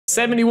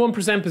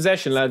71%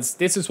 possession, lads.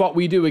 This is what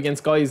we do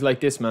against guys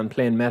like this, man,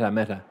 playing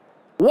meta.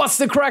 What's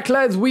the crack,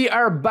 lads? We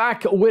are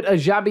back with a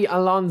Xabi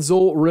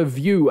Alonso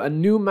review. A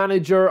new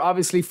manager,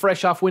 obviously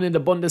fresh off winning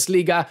the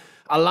Bundesliga.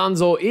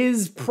 Alonso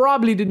is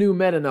probably the new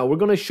meta now. We're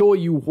going to show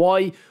you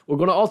why. We're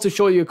going to also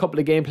show you a couple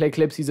of gameplay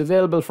clips. He's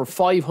available for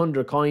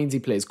 500 coins. He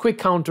plays quick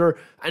counter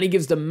and he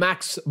gives the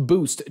max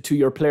boost to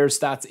your player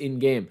stats in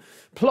game.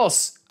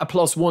 Plus a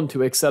 +1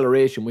 to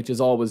acceleration, which is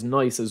always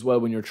nice as well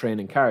when you're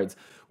training cards.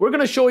 We're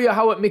going to show you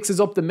how it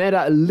mixes up the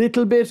meta a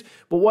little bit,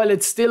 but while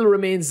it still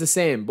remains the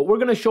same. But we're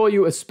going to show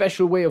you a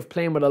special way of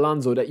playing with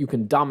Alonso that you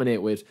can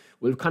dominate with.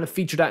 We'll kind of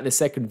feature that in a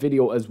second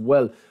video as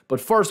well.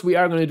 But first, we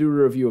are going to do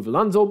a review of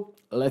Alonso.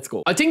 Let's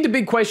go. I think the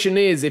big question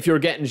is if you're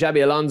getting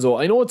Xabi Alonso.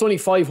 I know it's only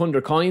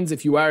 500 coins.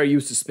 If you are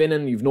used to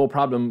spinning, you've no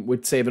problem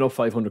with saving up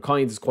 500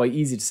 coins. It's quite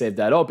easy to save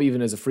that up,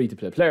 even as a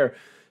free-to-play player.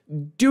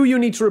 Do you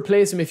need to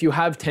replace him if you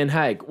have Ten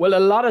Hag? Well, a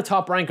lot of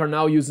top rank are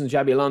now using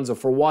Xabi Alonso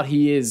for what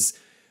he is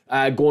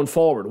going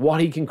forward,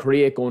 what he can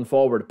create going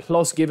forward,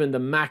 plus given the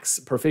max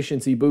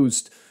proficiency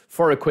boost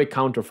for a quick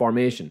counter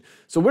formation.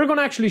 So we're going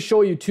to actually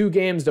show you two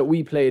games that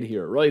we played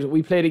here, right?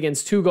 We played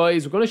against two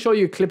guys. We're going to show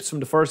you clips from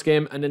the first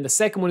game, and then the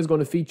second one is going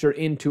to feature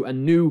into a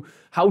new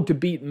how to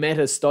beat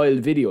meta style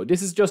video.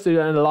 This is just an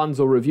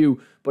Alonso review,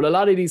 but a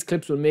lot of these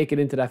clips will make it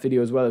into that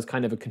video as well as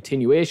kind of a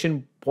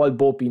continuation while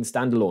both being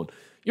standalone.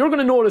 You're going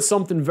to notice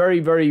something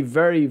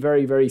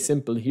very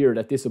simple here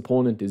that this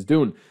opponent is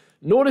doing.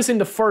 Notice in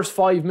the first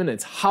 5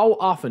 minutes how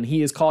often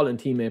he is calling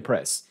teammate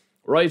press,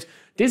 right?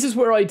 This is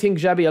where I think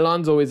Xabi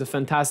Alonso is a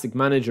fantastic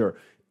manager.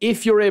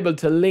 If you're able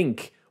to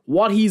link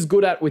what he's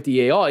good at with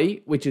the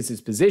AI, which is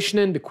his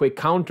positioning, the quick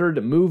counter,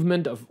 the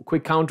movement of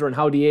quick counter and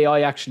how the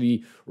AI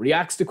actually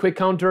reacts to quick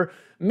counter,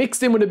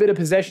 mixed in with a bit of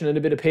possession and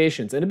a bit of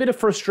patience and a bit of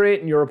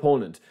frustrating your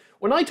opponent.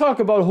 When I talk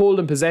about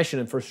holding possession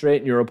and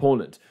frustrating your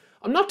opponent,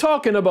 I'm not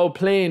talking about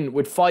playing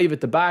with 5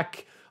 at the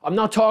back. I'm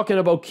not talking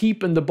about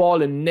keeping the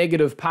ball in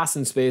negative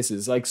passing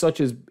spaces, like such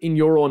as in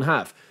your own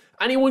half.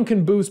 Anyone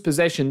can boost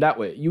possession that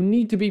way. You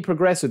need to be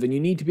progressive and you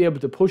need to be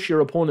able to push your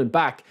opponent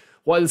back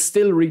while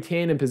still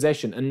retaining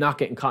possession and not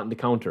getting caught in the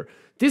counter.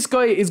 This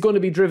guy is going to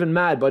be driven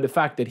mad by the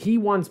fact that he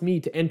wants me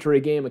to enter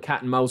a game of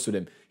cat and mouse with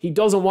him. He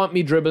doesn't want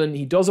me dribbling.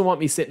 He doesn't want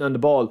me sitting on the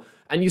ball.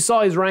 And you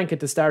saw his rank at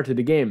the start of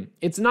the game.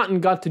 It's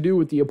nothing got to do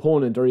with the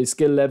opponent or his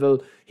skill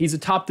level. He's a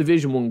top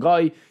Division 1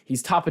 guy.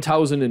 He's top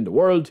 1,000 in the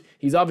world.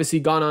 He's obviously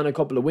gone on a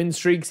couple of win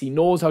streaks. He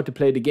knows how to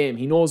play the game.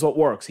 He knows what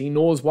works. He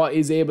knows what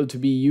is able to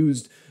be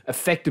used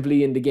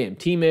effectively in the game.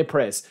 Teammate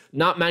press,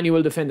 not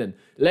manual defending,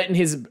 letting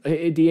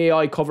the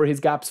AI cover his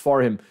gaps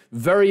for him.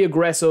 Very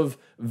aggressive,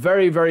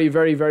 very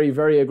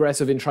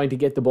aggressive in trying to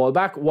get the ball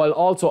back while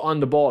also on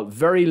the ball.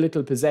 Very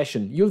little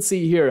possession. You'll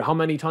see here how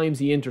many times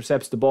he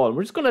intercepts the ball.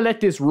 We're just going to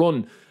let this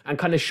run and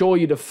kind of show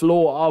you the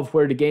flow of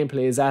where the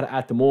gameplay is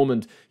at the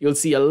moment. You'll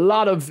see a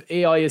lot of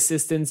AI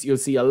assistance. You'll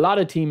see a lot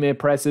of teammate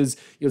presses.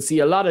 You'll see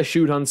a lot of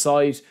shoot on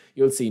sight.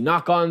 You'll see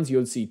knock-ons.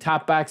 You'll see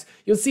tap-backs.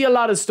 You'll see a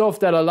lot of stuff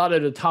that a lot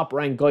of the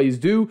top-ranked guys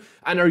do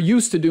and are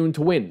used to doing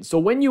to win. So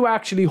when you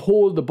actually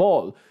hold the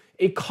ball,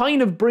 it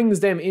kind of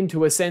brings them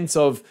into a sense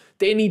of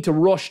they need to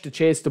rush to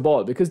chase the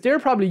ball because they're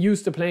probably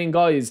used to playing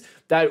guys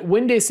that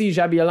when they see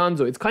Xabi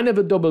Alonso, it's kind of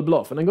a double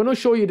bluff. And I'm going to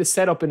show you the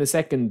setup in a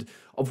second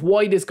of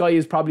why this guy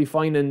is probably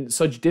finding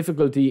such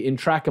difficulty in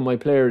tracking my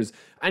players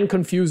and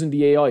confusing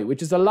the AI,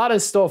 which is a lot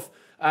of stuff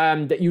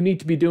that you need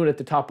to be doing at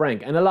the top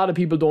rank. And a lot of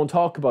people don't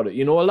talk about it.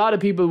 You know, a lot of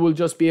people will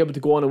just be able to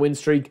go on a win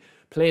streak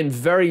playing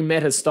very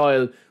meta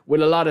style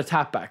with a lot of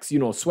tapbacks, you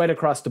know, sweat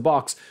across the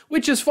box,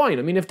 which is fine.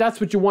 I mean, if that's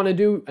what you want to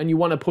do and you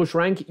want to push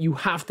rank, you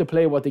have to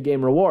play what the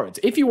game rewards,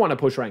 if you want to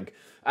push rank.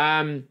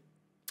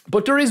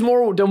 But there is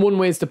more than one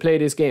ways to play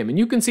this game. And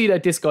you can see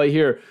that this guy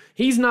here,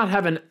 he's not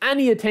having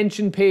any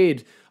attention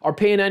paid or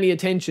paying any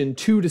attention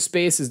to the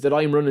spaces that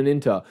I'm running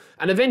into.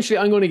 And eventually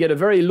I'm going to get a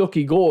very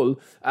lucky goal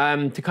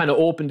to kind of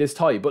open this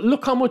tie. But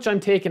look how much I'm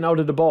taking out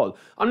of the ball.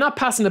 I'm not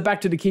passing it back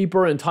to the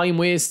keeper and time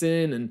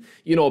wasting and,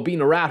 you know,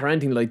 being a rat or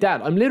anything like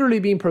that. I'm literally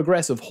being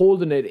progressive,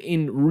 holding it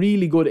in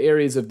really good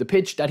areas of the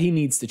pitch that he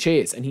needs to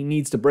chase. And he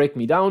needs to break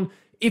me down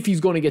if he's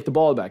going to get the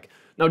ball back.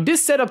 Now,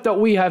 this setup that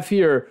we have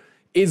here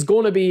is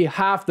going to be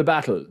half the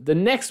battle. The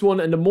next one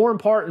and the more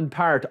important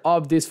part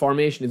of this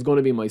formation is going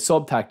to be my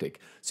sub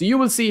tactic. So you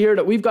will see here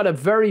that we've got a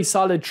very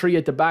solid tree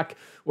at the back.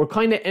 We're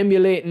kind of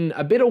emulating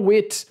a bit of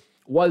width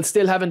while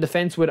still having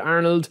defense with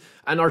Arnold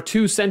and our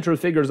two central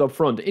figures up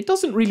front. It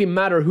doesn't really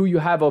matter who you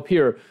have up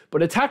here,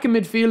 but attacking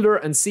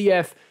midfielder and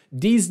CF,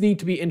 these need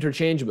to be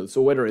interchangeable.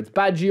 So whether it's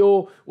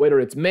Baggio, whether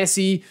it's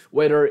Messi,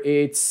 whether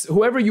it's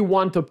whoever you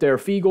want up there,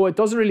 Figo, it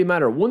doesn't really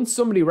matter. Once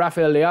somebody,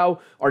 Rafael Leao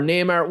or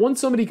Neymar,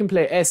 once somebody can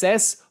play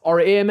SS or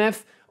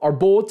AMF or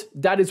both,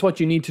 that is what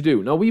you need to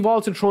do. Now, we've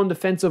also thrown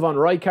defensive on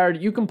right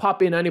card. You can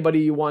pop in anybody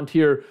you want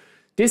here.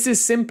 This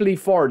is simply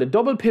for the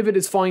double pivot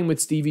is fine with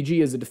Stevie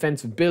G as a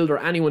defensive build or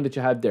anyone that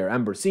you have there.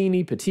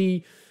 Ambersini,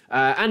 Petit,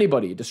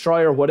 anybody,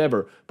 destroyer,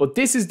 whatever. But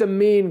this is the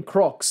main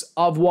crux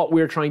of what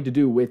we're trying to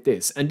do with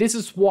this. And this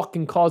is what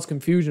can cause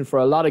confusion for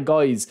a lot of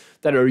guys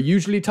that are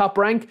usually top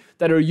rank,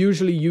 that are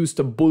usually used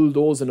to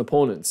bulldozing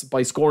opponents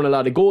by scoring a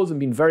lot of goals and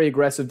being very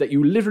aggressive, that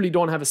you literally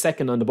don't have a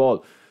second on the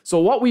ball. So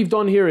what we've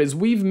done here is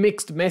we've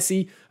mixed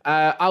Messi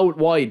out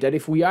wide, that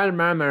if we are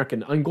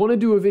man-marking, I'm going to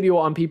do a video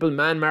on people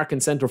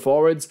man-marking centre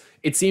forwards.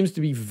 It seems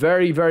to be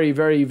very, very,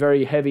 very,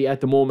 very heavy at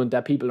the moment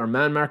that people are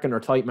man-marking or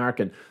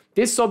tight-marking.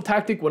 This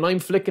sub-tactic, when I'm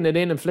flicking it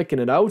in and flicking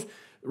it out,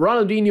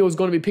 Ronaldinho is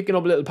going to be picking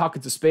up little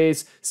pockets of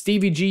space.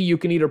 Stevie G, you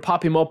can either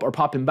pop him up or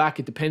pop him back.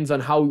 It depends on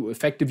how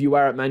effective you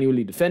are at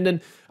manually defending.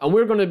 And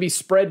we're going to be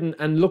spreading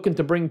and looking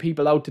to bring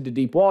people out to the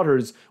deep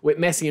waters with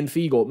Messi and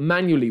Figo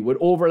manually, with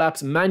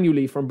overlaps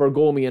manually from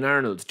Bergomi and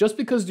Arnold. Just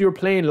because you're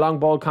playing long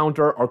ball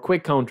counter or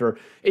quick counter,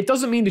 it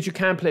doesn't mean that you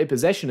can't play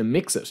possession and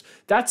mix it.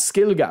 That's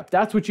skill gap.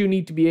 That's what you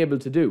need to be able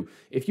to do.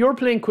 If you're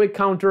playing quick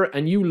counter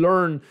and you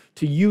learn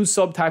to use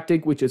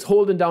sub-tactic, which is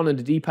holding down on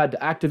the D-pad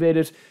to activate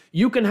it,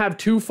 you can have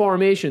two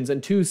formations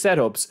and two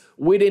setups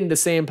within the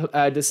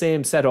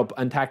same setup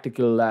and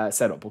tactical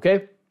setup,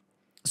 okay?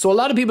 So a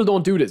lot of people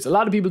don't do this. A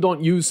lot of people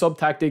don't use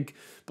sub-tactic,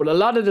 but a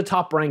lot of the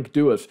top rank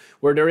do it,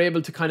 where they're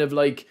able to kind of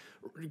like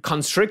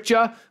constrict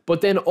you,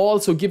 but then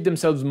also give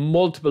themselves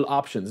multiple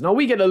options. Now,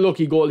 we get a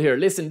lucky goal here.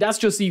 Listen, that's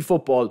just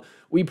eFootball.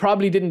 We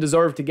probably didn't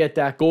deserve to get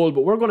that goal,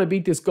 but we're going to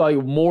beat this guy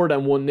more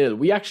than 1-0.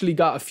 We actually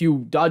got a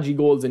few dodgy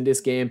goals in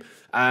this game.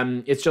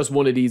 It's just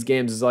one of these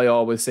games, as I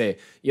always say.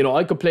 You know,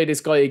 I could play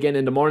this guy again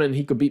in the morning and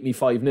he could beat me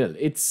 5-0.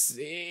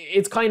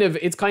 It's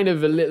kind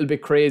of a little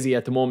bit crazy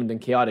at the moment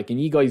and chaotic,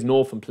 and you guys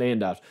know from playing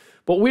that.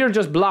 But we're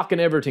just blocking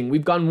everything.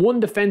 We've gone one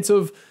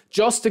defensive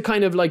just to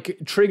kind of like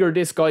trigger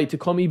this guy to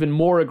come even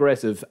more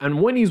aggressive.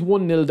 And when he's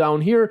 1-0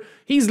 down here,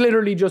 he's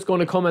literally just going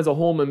to come as a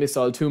homing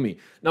missile to me.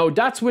 Now,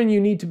 that's when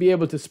you need to be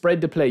able to spread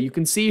the play. You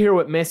can see here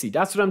with Messi.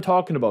 That's what I'm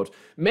talking about.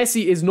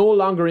 Messi is no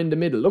longer in the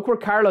middle. Look where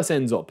Carlos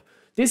ends up.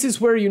 This is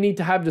where you need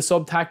to have the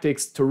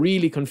sub-tactics to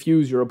really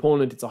confuse your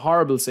opponent. It's a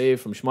horrible save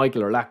from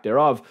Schmeichel or lack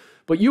thereof.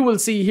 But you will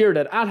see here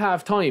that at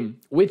half-time,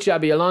 with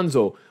Xabi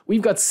Alonso,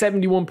 we've got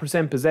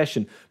 71%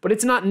 possession. But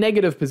it's not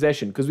negative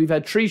possession, because we've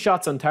had 3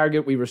 shots on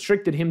target, we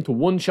restricted him to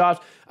 1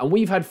 shot, and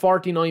we've had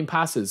 49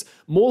 passes.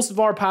 Most of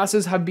our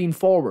passes have been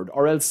forward,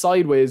 or else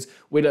sideways,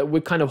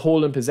 with kind of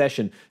holding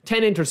possession.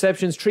 10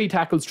 interceptions, 3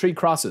 tackles, 3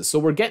 crosses. So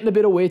we're getting a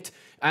bit of width,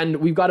 and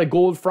we've got a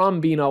goal from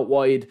being out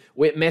wide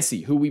with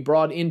Messi, who we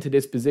brought into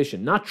this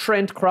position. Not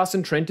Trent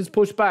crossing, Trent is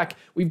pushed back.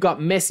 We've got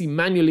Messi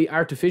manually,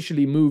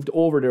 artificially moved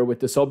over there with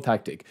the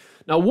sub-tactic.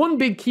 Now, one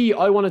big key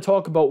I want to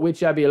talk about with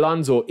Xabi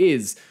Alonso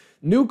is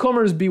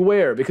newcomers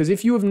beware, because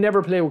if you have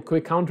never played with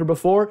quick counter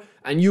before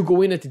and you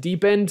go in at the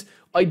deep end,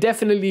 I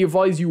definitely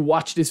advise you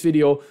watch this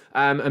video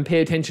and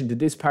pay attention to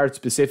this part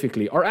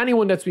specifically. Or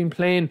anyone that's been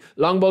playing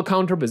long ball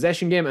counter,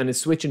 possession game, and is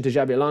switching to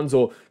Xabi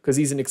Alonso because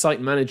he's an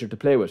exciting manager to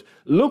play with.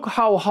 Look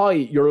how high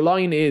your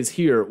line is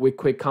here with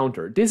quick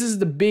counter. This is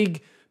the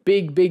big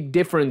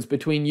difference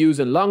between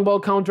using long ball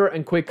counter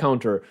and quick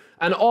counter.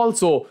 And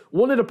also,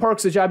 one of the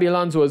perks of Xabi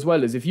Alonso as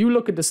well is if you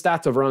look at the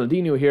stats of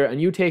Ronaldinho here and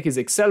you take his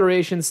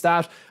acceleration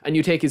stat and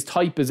you take his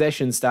tight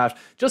possession stat,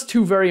 just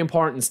 2 very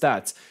important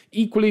stats.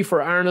 Equally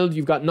for Arnold,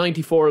 you've got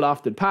 94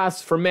 lofted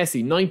pass. For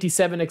Messi,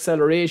 97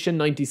 acceleration,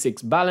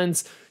 96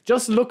 balance.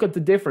 Just look at the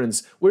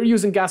difference. We're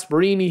using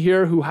Gasperini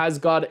here, who has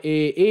got a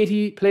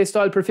 80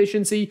 playstyle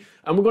proficiency,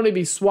 and we're going to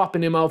be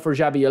swapping him out for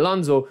Xabi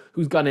Alonso,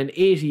 who's got an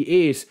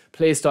 88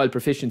 playstyle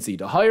proficiency.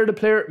 The higher the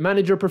player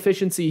manager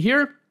proficiency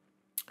here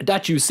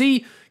that you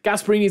see,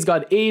 Gasperini's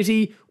got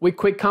 80 with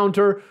quick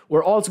counter.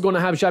 We're also going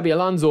to have Xabi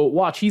Alonso,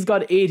 watch, he's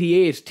got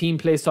 88 team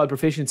playstyle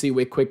proficiency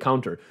with quick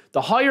counter.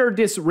 The higher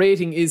this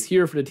rating is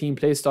here for the team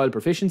playstyle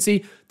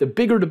proficiency, the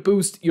bigger the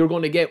boost you're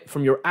going to get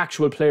from your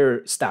actual player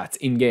stats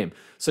in game.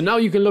 So now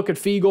you can look at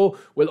Figo,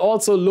 we'll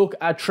also look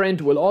at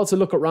Trent, we'll also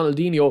look at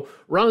Ronaldinho.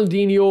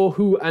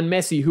 Ronaldinho and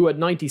Messi, who had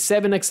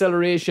 97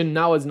 acceleration,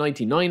 now has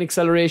 99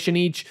 acceleration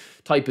each.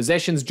 Tight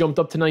possessions jumped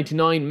up to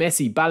 99.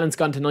 Messi, balance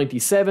gone to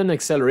 97,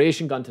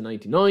 acceleration gone to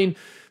 99.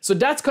 So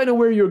that's kind of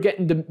where you're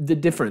getting the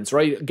difference,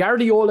 right?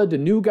 Guardiola, the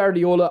new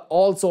Guardiola,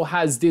 also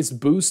has this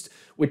boost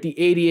with the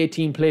 88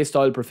 team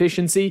playstyle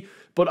proficiency,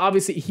 but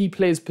obviously he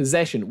plays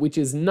possession, which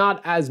is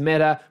not as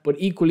meta, but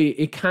equally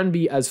it can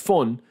be as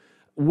fun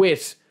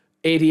with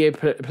 88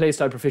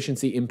 playstyle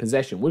proficiency in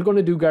possession. We're going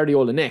to do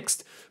Guardiola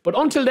next. But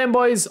until then,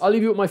 boys, I'll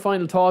leave you with my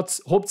final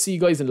thoughts. Hope to see you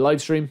guys in the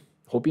live stream.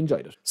 Hope you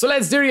enjoyed it. So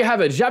lads, there you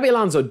have it. Xabi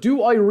Alonso,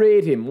 do I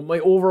rate him with my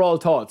overall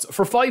thoughts?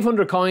 For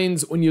 500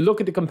 coins, when you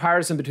look at the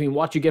comparison between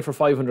what you get for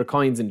 500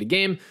 coins in the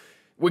game,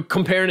 with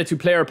comparing it to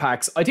player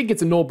packs, I think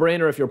it's a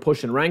no-brainer if you're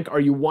pushing rank or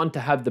you want to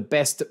have the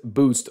best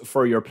boost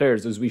for your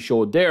players, as we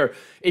showed there.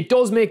 It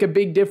does make a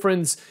big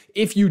difference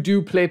if you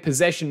do play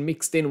possession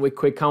mixed in with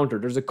quick counter.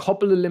 There's a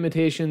couple of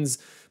limitations,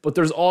 but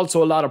there's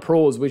also a lot of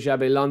pros with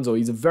Xabi Alonso.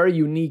 He's a very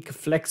unique,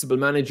 flexible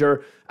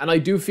manager, and I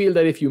do feel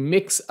that if you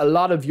mix a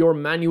lot of your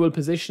manual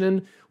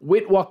positioning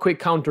with what quick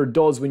counter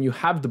does when you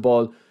have the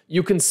ball,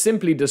 you can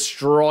simply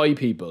destroy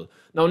people.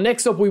 Now,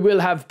 next up, we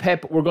will have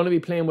Pep. We're going to be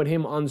playing with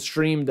him on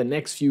stream the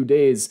next few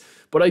days.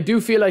 But I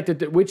do feel like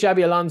that with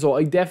Xabi Alonso,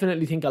 I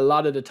definitely think a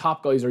lot of the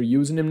top guys are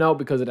using him now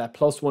because of that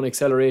 +1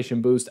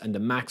 acceleration boost and the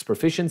max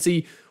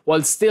proficiency,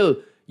 while still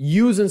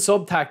using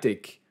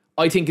sub-tactic,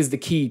 I think, is the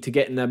key to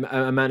getting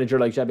a manager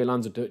like Xabi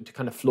Alonso to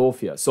kind of flow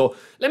for you. So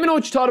let me know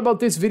what you thought about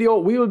this video.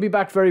 We will be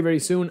back very, very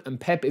soon, and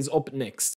Pep is up next.